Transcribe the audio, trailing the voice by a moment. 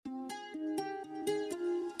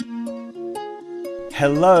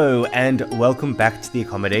Hello and welcome back to the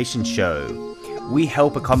Accommodation Show. We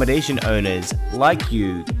help accommodation owners like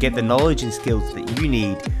you get the knowledge and skills that you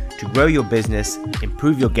need to grow your business,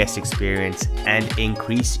 improve your guest experience, and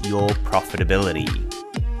increase your profitability.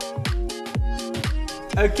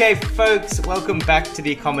 Okay folks, welcome back to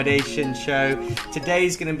the Accommodation Show.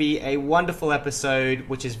 Today's going to be a wonderful episode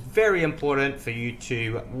which is very important for you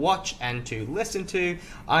to watch and to listen to.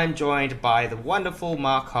 I'm joined by the wonderful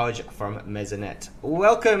Mark Hodge from Maisonette.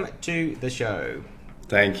 Welcome to the show.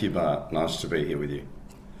 Thank you, Bart. Nice to be here with you.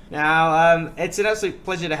 Now, it's an absolute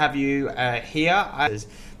pleasure to have you here.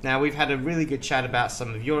 Now, we've had a really good chat about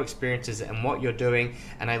some of your experiences and what you're doing,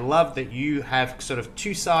 and I love that you have sort of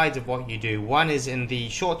two sides of what you do. One is in the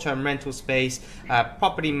short-term rental space,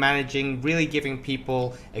 property managing, really giving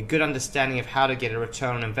people a good understanding of how to get a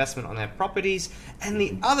return on investment on their properties, and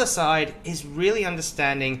the other side is really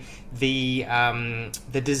understanding the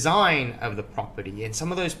design of the property and some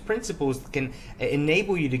of those principles that can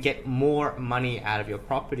enable you to get more money out of your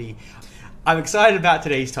property. I'm excited about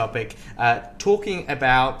today's topic, talking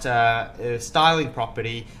about styling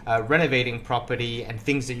property, renovating property, and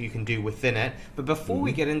things that you can do within it. But before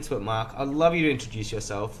we get into it, Mark, I'd love you to introduce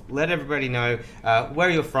yourself. Let everybody know where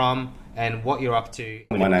you're from and what you're up to.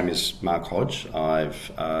 My name is Mark Hodge.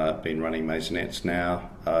 I've been running Maisonettes now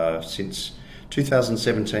since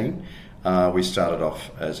 2017. We started off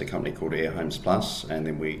as a company called Air Homes Plus, and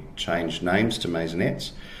then we changed names to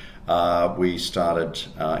Maisonettes. We started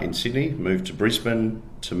in Sydney, moved to Brisbane,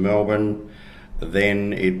 to Melbourne,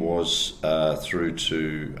 then it was through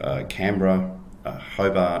to Canberra,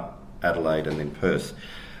 Hobart, Adelaide, and then Perth.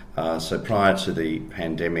 So prior to the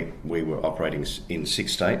pandemic, we were operating in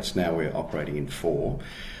 6 states. Now we're operating in 4,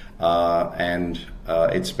 and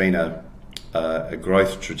it's been a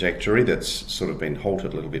growth trajectory that's sort of been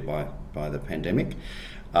halted a little bit by the pandemic.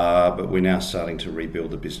 But we're now starting to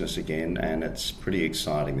rebuild the business again, and it's pretty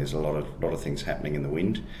exciting. There's a lot of things happening in the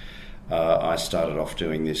wind. I started off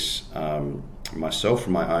doing this myself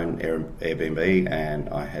from my own Airbnb, and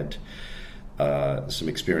I had some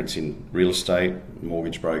experience in real estate,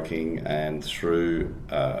 mortgage broking, and through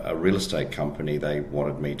a real estate company, they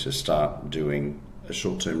wanted me to start doing a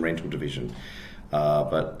short-term rental division.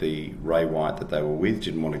 But the Ray White that they were with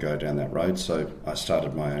didn't want to go down that road, so I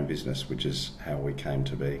started my own business, which is how we came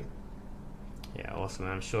to be. Yeah, awesome.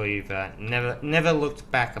 I'm sure you've never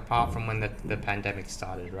looked back apart from when the pandemic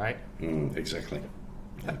started, right? Exactly.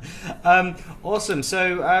 Awesome.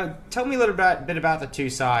 So tell me a little bit about the two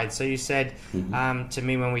sides. So you said to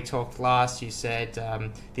me when we talked last, you said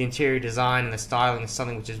the interior design and the styling is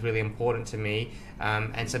something which is really important to me,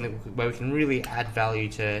 and something where we can really add value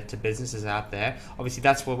to businesses out there. Obviously,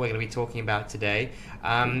 that's what we're going to be talking about today.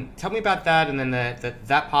 Tell me about that, and then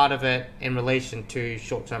that part of it in relation to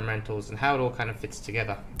short-term rentals and how it all kind of fits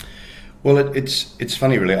together. Well, it's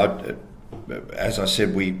funny, really. As I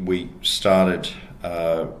said, we started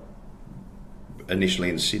initially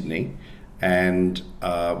in Sydney, and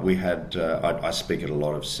we had I speak at a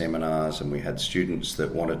lot of seminars, and we had students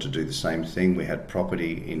that wanted to do the same thing. We had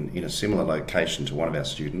property in a similar location to one of our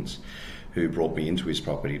students, who brought me into his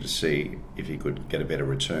property to see if he could get a better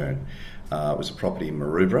return. It was a property in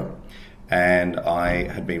Maroubra, and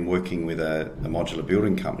I had been working with a modular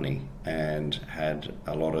building company and had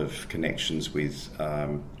a lot of connections with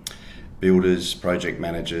builders, project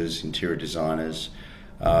managers, interior designers.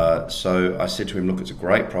 So I said to him, look, it's a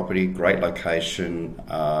great property, great location,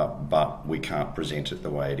 but we can't present it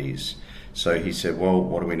the way it is. So he said, well,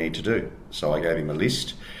 what do we need to do? So I gave him a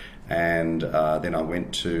list, and then I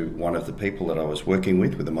went to one of the people that I was working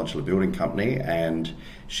with the modular building company, and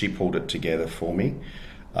she pulled it together for me.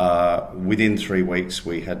 Within 3 weeks,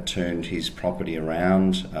 we had turned his property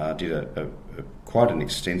around, did quite an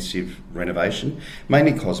extensive renovation,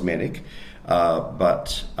 mainly cosmetic,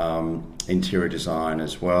 but interior design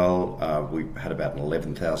as well. We had about an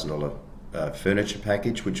 $11,000 furniture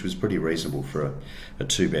package, which was pretty reasonable for a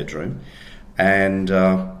 2-bedroom. And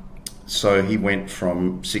so he went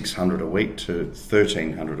from $600 a week to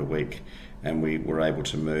 $1,300 a week, and we were able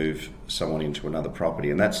to move someone into another property.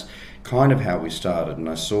 And that's kind of how we started. And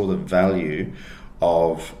I saw the value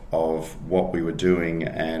of what we were doing,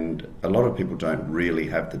 and a lot of people don't really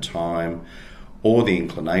have the time or the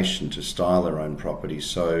inclination to style their own property.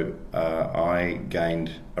 So I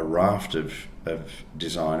gained a raft of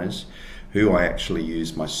designers who I actually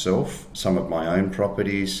use myself, some of my own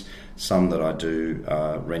properties, some that I do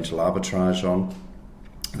rental arbitrage on.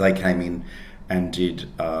 They came in and did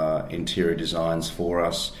interior designs for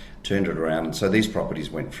us, turned it around, and so these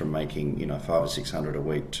properties went from making $500 or $600 a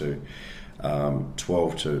week to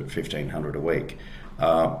 12 to 1500 a week.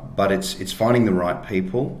 But it's finding the right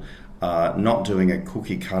people, not doing a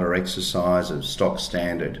cookie cutter exercise of stock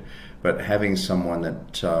standard, but having someone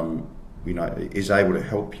that is able to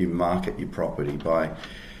help you market your property by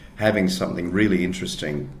having something really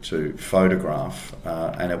interesting to photograph,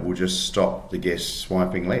 and it will just stop the guests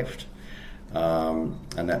swiping left. And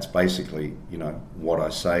that's basically, what I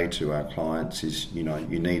say to our clients is, you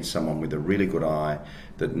need someone with a really good eye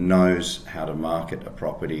that knows how to market a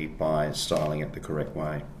property by styling it the correct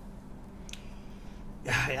way.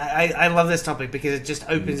 I love this topic because it just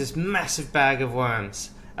opens this massive bag of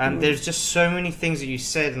worms. There's just so many things that you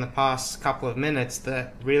said in the past couple of minutes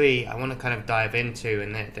that really I want to kind of dive into,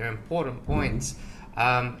 and they're important points.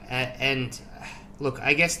 And look,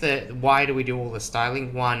 I guess why do we do all the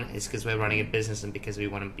styling? One is because we're running a business and because we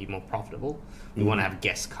want to be more profitable. We want to have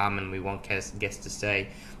guests come and we want guests to stay.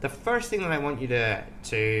 The first thing that I want you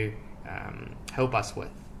to help us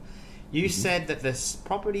with, you said that this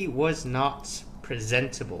property was not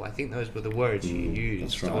presentable. I think those were the words you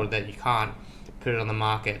used, right. Or that you can't put it on the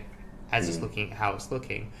market as it's looking, how it's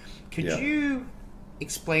looking. Could you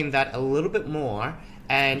explain that a little bit more?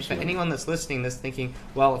 And Absolutely. for anyone that's listening that's thinking,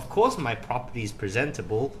 well, of course my property is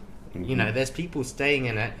presentable, there's people staying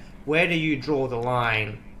in it. Where do you draw the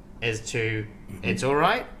line as to it's all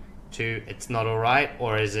right, to it's not all right,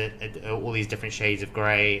 or is it all these different shades of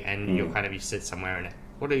grey and you sit somewhere in it?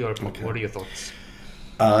 What are your thoughts?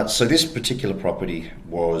 So this particular property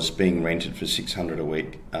was being rented for $600 a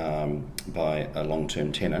week by a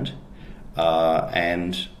long-term tenant,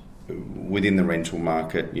 and within the rental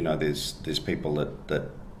market, there's people that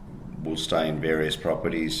will stay in various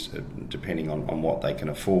properties depending on what they can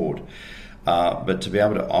afford. But to be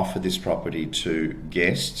able to offer this property to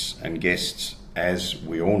guests, and guests, as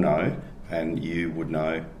we all know, and you would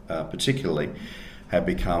know particularly, have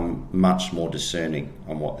become much more discerning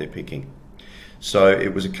on what they're picking. So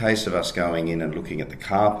it was a case of us going in and looking at the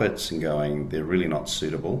carpets and going, they're really not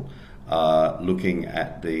suitable. Looking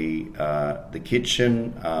at the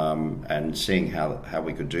kitchen and seeing how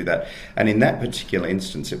we could do that. And in that particular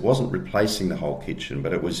instance, it wasn't replacing the whole kitchen,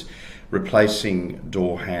 but it was replacing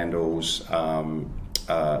door handles,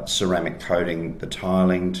 ceramic coating the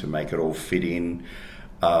tiling to make it all fit in,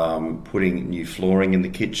 putting new flooring in the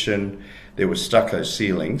kitchen. There were stucco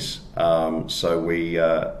ceilings, so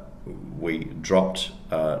we dropped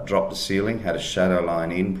the ceiling, had a shadow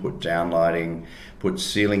line in, put downlighting, put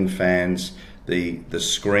ceiling fans. The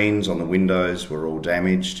screens on the windows were all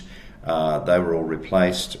damaged. They were all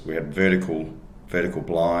replaced. We had vertical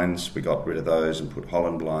blinds. We got rid of those and put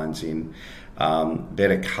Holland blinds in.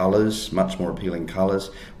 Better colours, much more appealing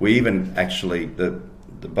colours. We even actually, the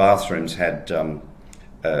bathrooms had an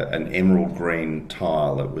emerald green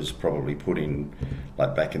tile that was probably put in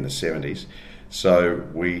like back in the 70s. So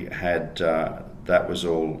we had that was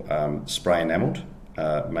all spray enamelled,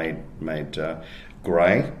 made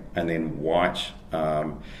grey and then white,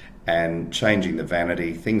 and changing the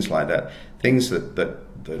vanity, things like that. Things that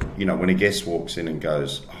when a guest walks in and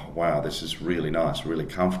goes, oh wow, this is really nice, really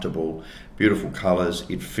comfortable, beautiful colours.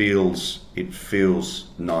 It feels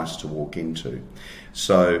nice to walk into.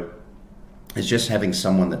 So it's just having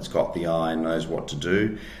someone that's got the eye and knows what to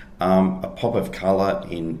do. A pop of colour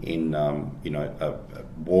in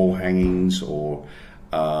wall hangings, or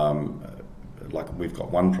like we've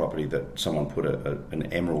got one property that someone put an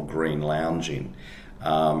emerald green lounge in,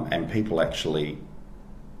 and people actually,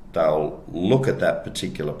 they'll look at that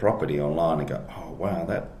particular property online and go, oh wow,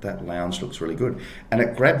 that lounge looks really good, and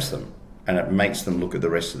it grabs them and it makes them look at the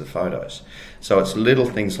rest of the photos. So it's little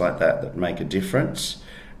things like that make a difference,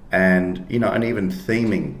 and and even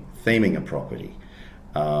theming a property.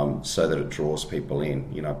 So that it draws people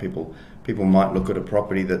in. People might look at a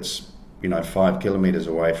property that's 5 kilometres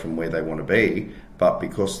away from where they want to be, but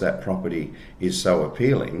because that property is so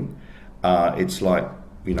appealing, it's like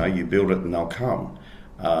you build it and they'll come.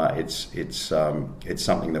 It's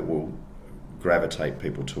something that will gravitate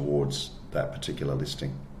people towards that particular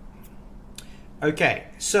listing. Okay,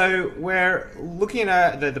 so we're looking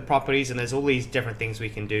at the properties, and there's all these different things we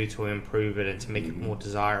can do to improve it and to make it more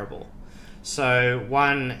desirable. So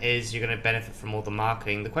one is you're going to benefit from all the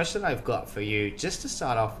marketing. The question I've got for you, just to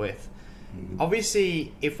start off with,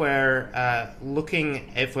 obviously if we're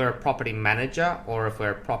a property manager or if we're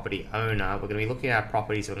a property owner, we're going to be looking at our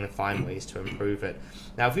properties and we're going to find ways to improve it.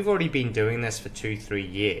 Now, if we've already been doing this for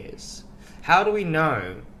 2-3 years, how do we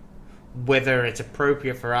know whether it's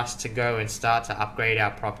appropriate for us to go and start to upgrade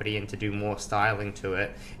our property and to do more styling to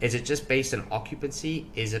it? Is it just based on occupancy?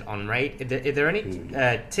 Is it on rate? Are there any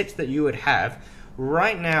tips that you would have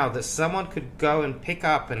right now that someone could go and pick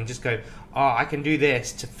up and just go, oh, I can do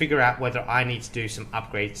this to figure out whether I need to do some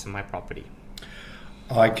upgrades to my property?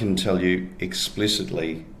 I can tell you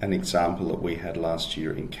explicitly an example that we had last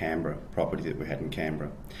year in Canberra, property that we had in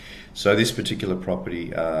Canberra. So this particular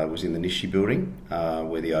property was in the Nishi building,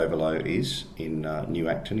 where the Overlow is in New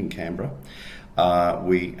Acton in Canberra.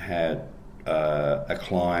 We had a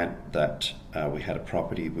client that we had a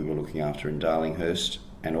property we were looking after in Darlinghurst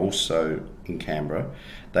and also in Canberra.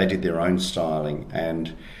 They did their own styling,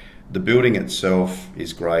 and the building itself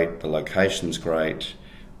is great, the location's great.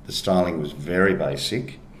 The styling was very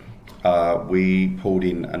basic. We pulled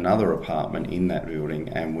in another apartment in that building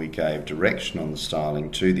and we gave direction on the styling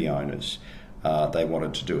to the owners. They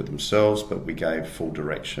wanted to do it themselves, but we gave full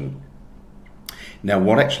direction. Now,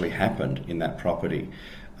 what actually happened in that property,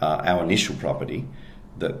 our initial property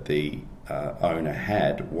that the owner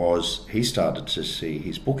had, was he started to see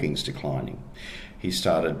his bookings declining. He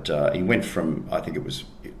went from, I think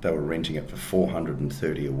they were renting it for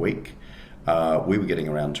 $430 a week. We were getting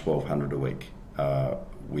around $1,200 a week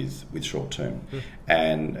with short term,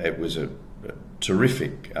 and it was a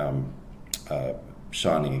terrific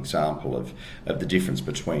shining example of the difference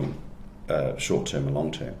between short term and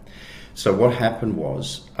long term. So what happened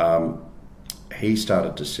was he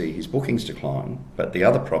started to see his bookings decline, but the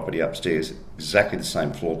other property upstairs, exactly the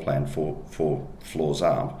same floor plan, four floors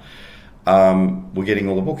up, were getting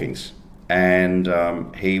all the bookings, and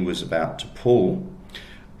he was about to pull.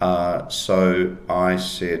 So I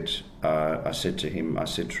said to him,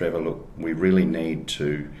 Trevor, look, we really need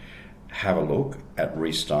to have a look at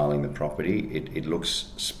restyling the property. It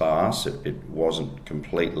looks sparse. It wasn't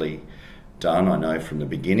completely done. I know from the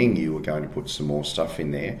beginning you were going to put some more stuff in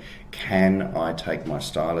there. Can I take my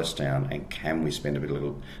stylist down, and can we spend a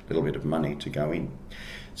little bit of money to go in?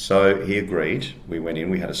 So he agreed. We went in.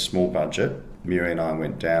 We had a small budget. Miri and I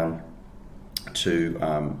went down to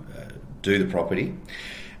do the property.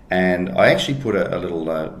 And I actually put a little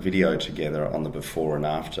video together on the before and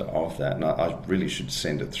after of that, and I really should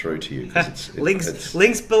send it through to you.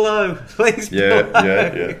 Links below.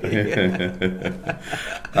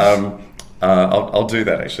 I'll do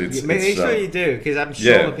that actually. Make sure you do, because I'm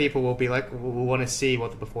sure the people will be will want to see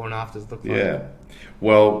what the before and afters look like. Yeah.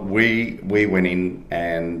 Well, we went in,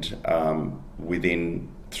 and within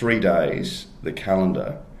 3 days, the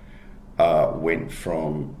calendar went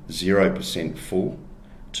from 0% full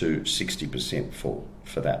to 60% full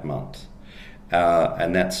for that month.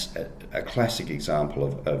 And that's a classic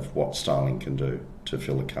example of what styling can do to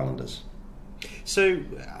fill the calendars. So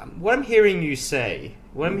what I'm hearing you say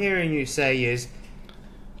is,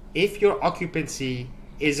 if your occupancy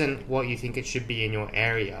isn't what you think it should be in your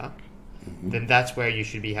area, then that's where you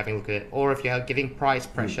should be having a look at it. Or if you're getting price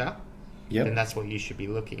pressure, then that's what you should be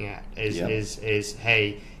looking at. Is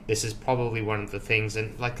hey, this is probably one of the things,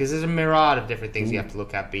 and because there's a myriad of different things you have to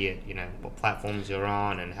look at, be it what platforms you're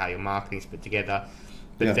on and how your marketing's put together.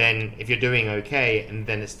 But then if you're doing okay and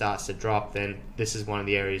then it starts to drop, then this is one of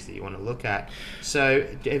the areas that you want to look at. So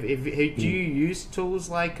do you use tools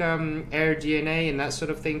like AirDNA and that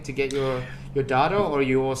sort of thing to get your data, or are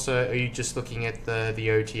you just looking at the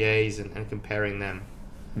OTAs and comparing them?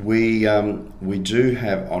 We do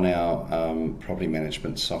have on our property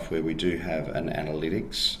management software, we do have an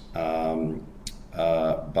analytics,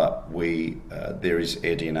 but there is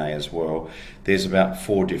AirDNA as well. There's about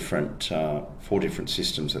four different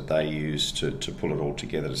systems that they use to pull it all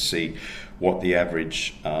together to see what the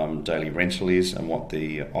average daily rental is and what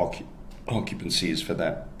the occupancy is for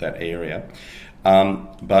that area.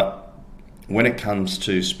 But when it comes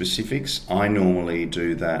to specifics, I normally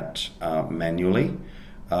do that manually.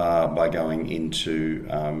 By going into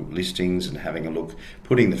listings and having a look,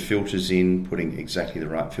 putting the filters in, putting exactly the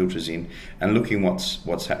right filters in, and looking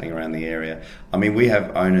what's happening around the area. I mean, we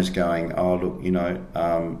have owners going, oh look,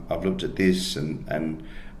 I've looked at this and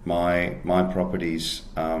my property's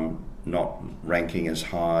not ranking as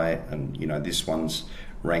high, and this one's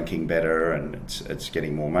ranking better and it's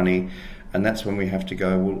getting more money. And that's when we have to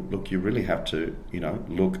go, well, look, you really have to,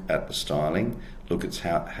 look at the styling, look at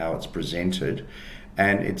how it's presented.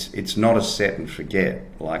 And it's not a set and forget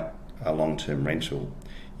like a long-term rental.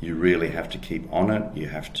 You really have to keep on it. You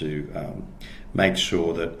have to make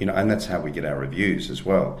sure that, and that's how we get our reviews as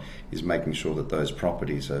well, is making sure that those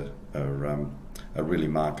properties are really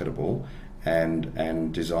marketable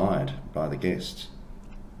and desired by the guests.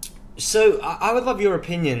 So I would love your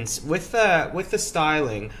opinions with the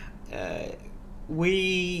styling.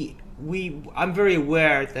 I'm very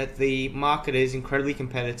aware that the market is incredibly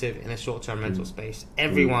competitive in the short-term rental space.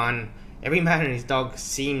 Every man and his dog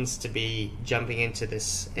seems to be jumping into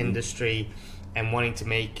this industry. and wanting to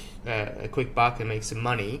make a quick buck and make some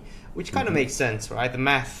money, which kind of makes sense, right? The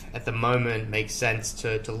math at the moment makes sense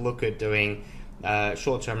to look at doing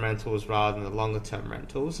short-term rentals rather than the longer-term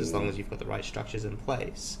rentals, as long as you've got the right structures in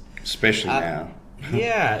place. Especially now.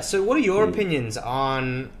 Yeah. So, what are your opinions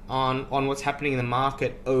on what's happening in the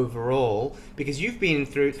market overall? Because you've been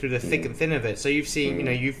through the thick and thin of it. So you've seen,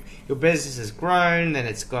 your business has grown, then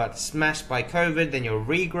it's got smashed by COVID, then you're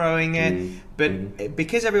regrowing it. But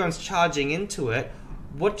because everyone's charging into it,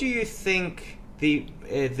 what do you think the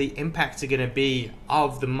impacts are going to be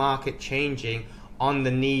of the market changing on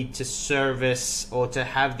the need to service or to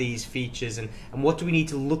have these features, and what do we need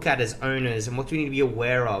to look at as owners, and what do we need to be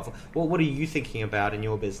aware of? What are you thinking about in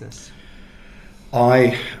your business?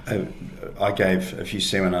 I gave a few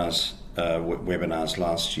seminars, webinars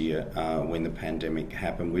last year when the pandemic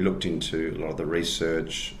happened. We looked into a lot of the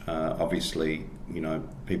research. Obviously,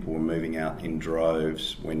 people were moving out in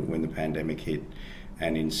droves when the pandemic hit,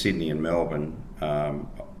 and in Sydney and Melbourne,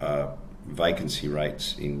 vacancy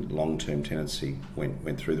rates in long-term tenancy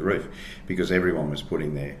went through the roof because everyone was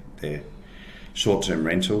putting their short-term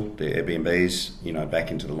rental, their Airbnbs,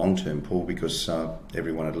 back into the long-term pool because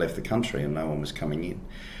everyone had left the country and no one was coming in.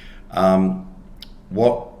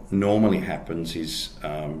 What normally happens is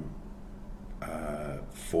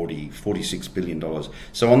 $46 billion.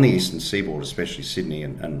 So on the eastern seaboard, especially Sydney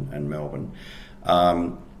and Melbourne,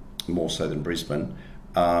 more so than Brisbane,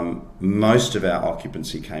 most of our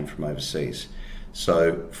occupancy came from overseas.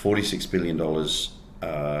 So $46 billion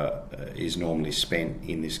is normally spent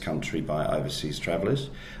in this country by overseas travellers,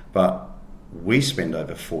 but we spend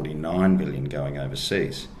over $49 billion going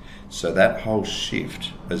overseas. So that whole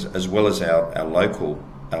shift, as well as our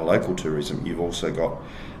local tourism, you've also got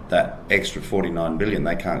that extra $49 billion.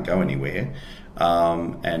 They can't go anywhere,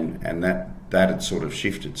 and that had sort of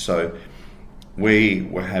shifted. So we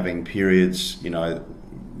were having periods,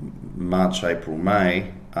 March, April,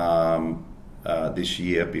 May this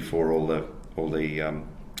year, before all the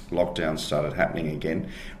lockdowns started happening again,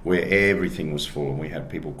 where everything was full and we had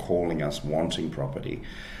people calling us wanting property.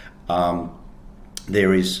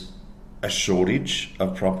 There is a shortage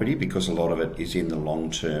of property because a lot of it is in the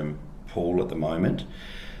long-term pool at the moment.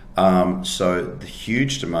 So the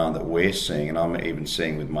huge demand that we're seeing, and I'm even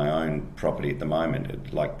seeing with my own property at the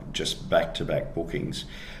moment, like just back-to-back bookings,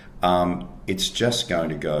 it's just going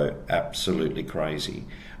to go absolutely crazy.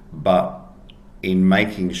 But in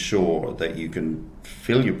making sure that you can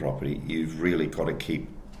fill your property, you've really got to keep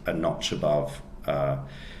a notch above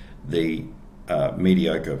the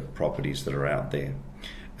mediocre properties that are out there.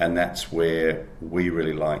 And that's where we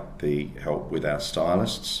really like the help with our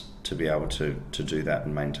stylists to be able to do that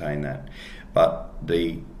and maintain that. But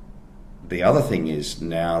the other thing is,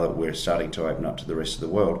 now that we're starting to open up to the rest of the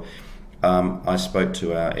world, I spoke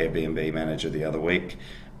to our Airbnb manager the other week.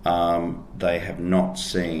 They have not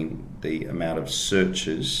seen the amount of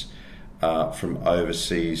searches from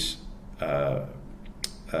overseas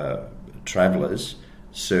travellers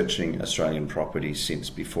searching Australian properties since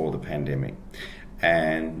before the pandemic.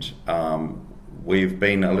 And we've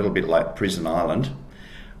been a little bit like Prison Island.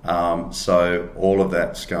 So all of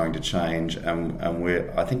that's going to change, and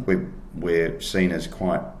I think we're seen as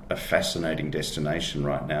quite a fascinating destination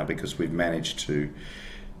right now because we've managed to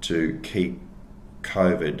keep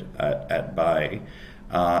COVID at bay,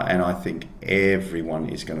 and I think everyone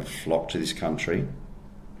is going to flock to this country.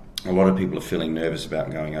 A lot of people are feeling nervous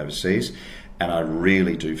about going overseas, and I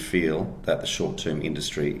really do feel that the short-term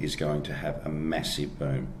industry is going to have a massive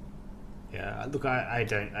boom. Yeah, look, I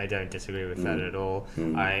don't disagree with that at all.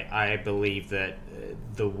 I believe that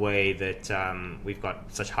the way that we've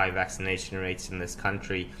got such high vaccination rates in this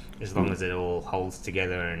country, as long as it all holds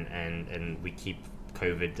together and we keep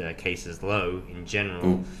COVID cases low in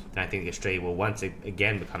general, then I think Australia will once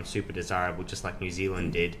again become super desirable, just like New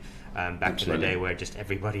Zealand did back in the day, where just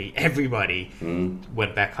everybody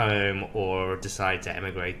went back home or decided to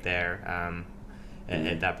emigrate there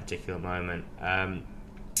at that particular moment.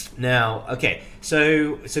 Now, okay,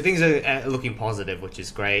 so things are looking positive, which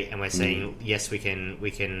is great, and we're saying yes, we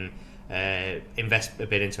can invest a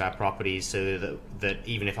bit into our properties so that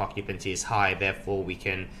even if occupancy is high, therefore we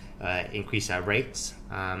can increase our rates.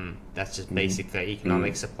 That's just basic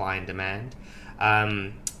economic supply and demand.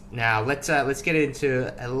 Now let's get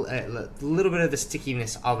into a little bit of the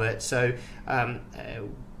stickiness of it. So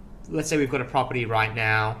let's say we've got a property right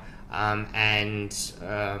now. And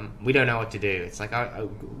we don't know what to do. It's like,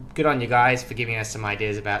 good on you guys for giving us some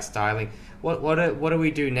ideas about styling. what do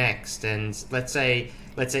we do next? And let's say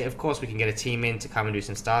of course we can get a team in to come and do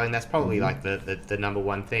some styling. That's probably like the number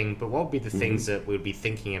one thing. But what would be the things that we would be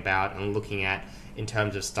thinking about and looking at in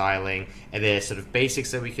terms of styling? Are there sort of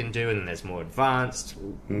basics that we can do, and then there's more advanced?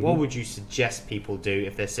 What would you suggest people do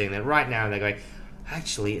if they're sitting there right now and they're going,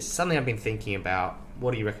 actually, it's something I've been thinking about.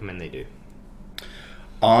 What do you recommend they do?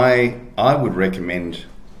 I would recommend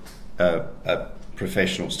a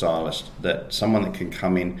professional stylist, that someone that can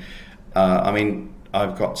come in. I mean,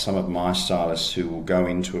 I've got some of my stylists who will go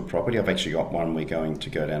into a property. I've actually got one. We're going to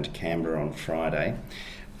go down to Canberra on Friday.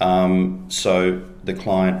 So the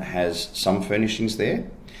client has some furnishings there.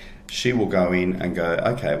 She will go in and go,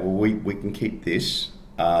 okay, well, we can keep this.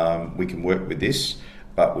 We can work with this,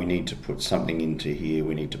 but we need to put something into here.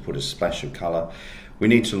 We need to put a splash of colour. We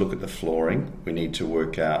need to look at the flooring. We need to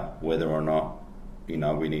work out whether or not, we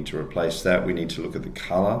need to replace that. We need to look at the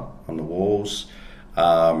colour on the walls,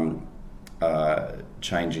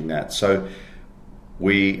 changing that. So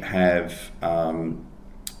we have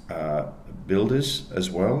builders as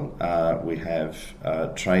well. We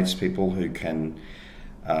have tradespeople who can,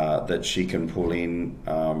 that she can pull in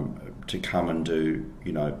to come and do,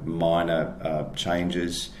 minor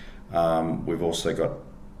changes. We've also got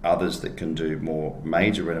others that can do more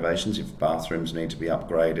major renovations if bathrooms need to be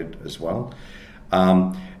upgraded as well.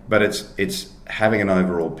 But it's having an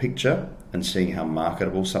overall picture and seeing how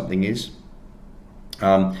marketable something is.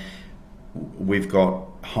 We've got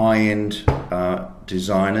high-end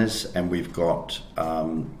designers, and we've got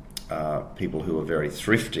people who are very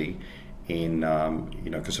thrifty in,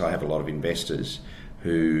 because I have a lot of investors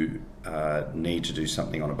who need to do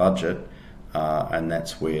something on a budget, and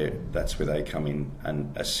that's where they come in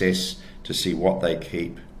and assess to see what they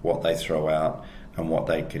keep, what they throw out, and what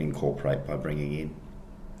they can incorporate by bringing in.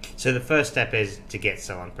 So the first step is to get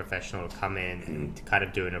someone professional to come in and to kind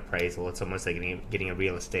of do an appraisal. It's almost like getting a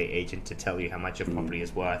real estate agent to tell you how much your property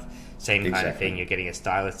is worth. Same kind of thing. You're getting a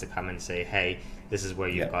stylist to come in and say, hey, this is where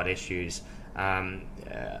you've got issues.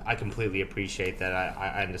 I completely appreciate that.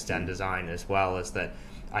 I understand design as well, as that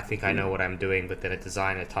I think I know what I'm doing, but then a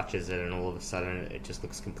designer touches it and all of a sudden it just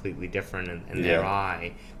looks completely different, and their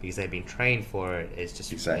eye, because they've been trained for it, is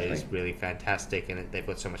just is really fantastic, and they've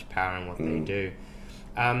got so much power in what they do.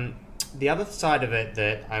 The other side of it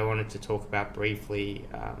that I wanted to talk about briefly,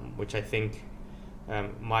 which I think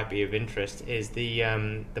might be of interest, is the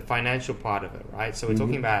financial part of it, right? So we're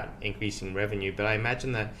talking about increasing revenue, but I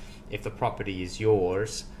imagine that if the property is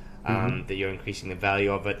yours, that you're increasing the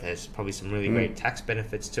value of it. There's probably some really great tax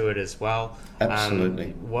benefits to it as well.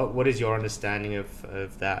 Absolutely. What is your understanding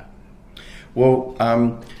of that?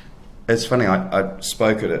 Well, it's funny. I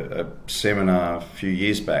spoke at a seminar a few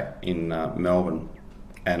years back in Melbourne,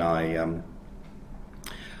 and I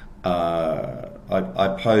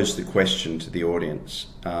posed the question to the audience: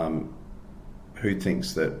 who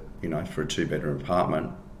thinks that for a 2-bedroom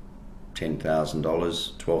apartment, $10,000,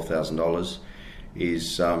 $12,000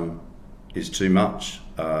 is too much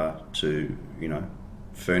to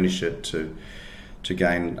furnish it to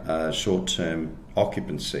gain short-term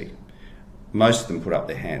occupancy? Most of them put up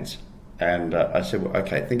their hands, and I said, well,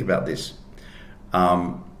 okay, think about this.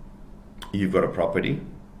 You've got a property,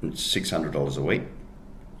 it's $600 a week.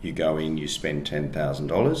 You go in, you spend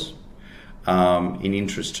 $10,000. In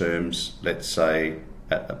interest terms, let's say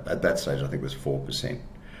at that stage I think it was 4%.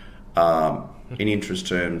 In interest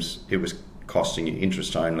terms, it was costing you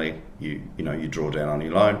interest only. You draw down on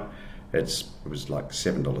your loan. It was like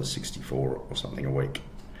 $7.64 or something a week,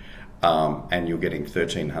 and you're getting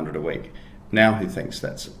 $1,300 a week. Now, who thinks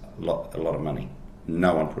that's a lot of money?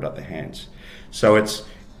 No one put up their hands. So it's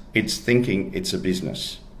thinking it's a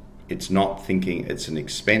business. It's not thinking it's an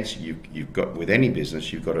expense. You've got, with any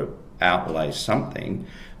business, you've got to outlay something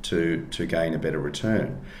to gain a better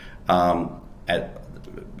return.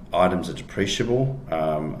 Items are depreciable.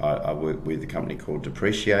 I work with a company called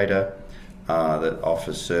Depreciator that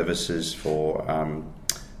offers services for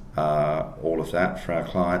all of that for our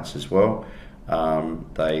clients as well.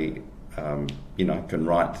 They can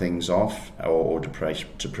write things off or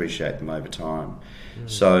depreciate them over time.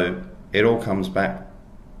 So it all comes back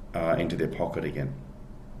into their pocket again.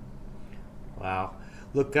 Wow.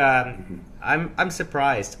 Look, I'm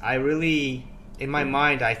surprised. I really, in my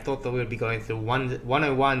mind, I thought that we would be going through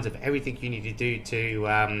 101s of everything you need to do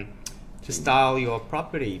to style your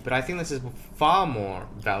property, but I think this is far more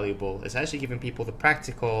valuable. It's actually giving people the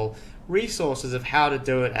practical resources of how to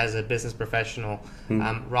do it as a business professional,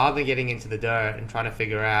 rather than getting into the dirt and trying to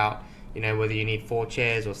figure out, whether you need 4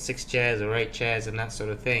 chairs or 6 chairs or 8 chairs and that sort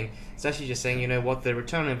of thing. It's actually just saying, what the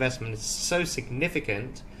return on investment is so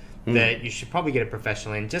significant that you should probably get a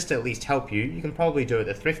professional in just to at least help you. You can probably do it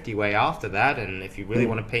the thrifty way after that, and if you really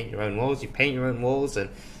want to paint your own walls, you paint your own walls and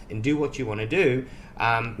do what you want to do.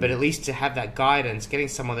 But at least to have that guidance, getting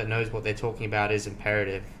someone that knows what they're talking about is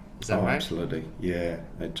imperative. Is that right? Absolutely. Yeah,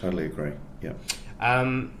 I totally agree. Yeah.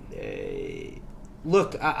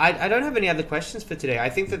 Look, I don't have any other questions for today.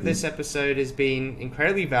 I think that this episode has been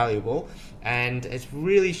incredibly valuable, and it's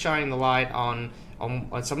really shining the light on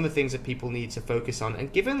some of the things that people need to focus on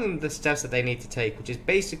and giving them the steps that they need to take, which is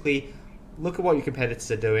basically look at what your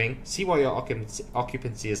competitors are doing, see what your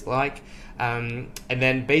occupancy is like, and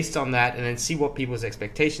then based on that, and then see what people's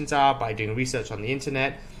expectations are by doing research on the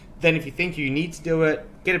internet. Then if you think you need to do it,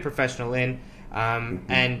 get a professional in,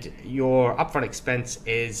 and your upfront expense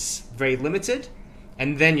is very limited,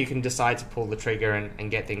 and then you can decide to pull the trigger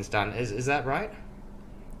and get things done. Is that right?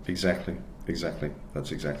 Exactly.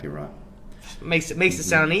 That's exactly right. Makes it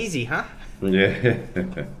sound easy, huh? Yeah.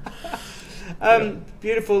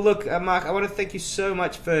 Beautiful. Look, Mark, I want to thank you so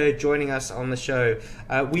much for joining us on the show.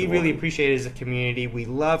 We really appreciate it as a community. We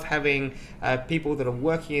love having people that are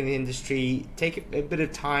working in the industry take a bit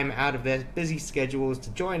of time out of their busy schedules to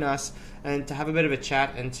join us and to have a bit of a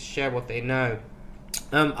chat and to share what they know.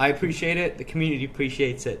 I appreciate it. The community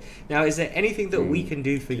appreciates it. Now, is there anything that we can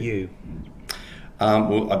do for you?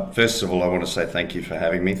 First of all, I want to say thank you for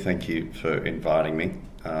having me. Thank you for inviting me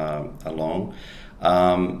along.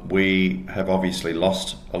 We have obviously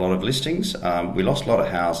lost a lot of listings. We lost a lot of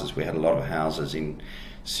houses. We had a lot of houses in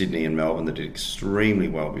Sydney and Melbourne that did extremely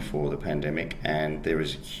well before the pandemic, and there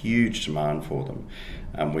is a huge demand for them.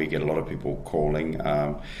 We get a lot of people calling.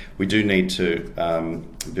 We do need to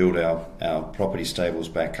build our property stables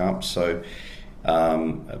back up, so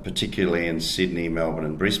particularly in Sydney, Melbourne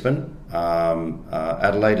and Brisbane.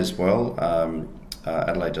 Adelaide as well.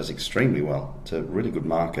 Adelaide does extremely well. It's a really good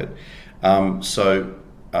market. If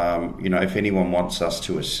anyone wants us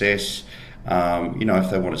to assess, if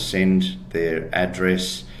they want to send their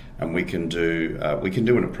address, and we can do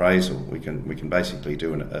an appraisal. We can basically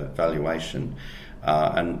do an evaluation,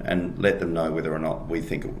 and let them know whether or not we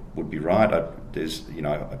think it would be right.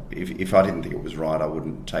 If I didn't think it was right, I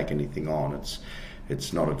wouldn't take anything on.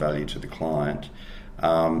 It's not a value to the client.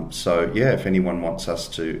 If anyone wants us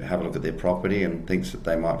to have a look at their property and thinks that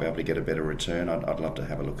they might be able to get a better return, I'd love to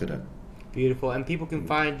have a look at it. Beautiful. And people can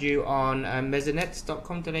find you on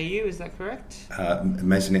maisonettes.com.au, is that correct?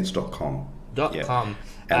 Maisonettes.com. .com.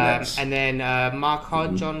 And then Mark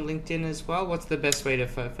Hodge on LinkedIn as well. What's the best way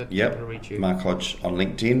for people to reach you? Mark Hodge on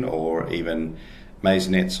LinkedIn, or even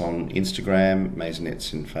Maisonettes on Instagram,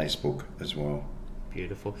 Maisonettes in Facebook as well.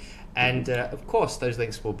 Beautiful. And of course, those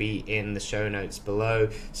links will be in the show notes below.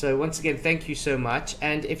 So once again, thank you so much.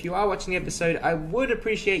 And if you are watching the episode, I would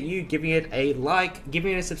appreciate you giving it a like,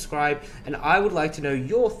 giving it a subscribe, and I would like to know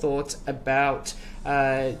your thoughts about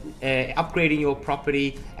upgrading your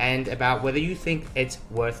property and about whether you think it's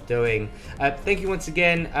worth doing. Thank you once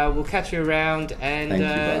again. We'll catch you around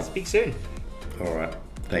and speak soon. All right.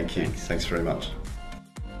 Thank you. Thanks very much.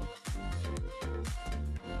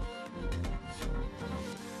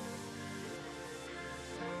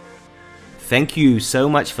 Thank you so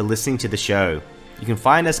much for listening to the show. You can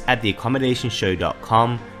find us at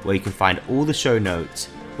theaccommodationshow.com, where you can find all the show notes,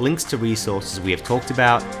 links to resources we have talked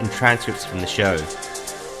about, and transcripts from the show.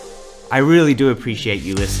 I really do appreciate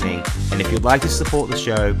you listening, and if you'd like to support the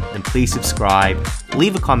show, then please subscribe,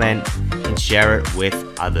 leave a comment, and share it with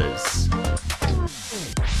others.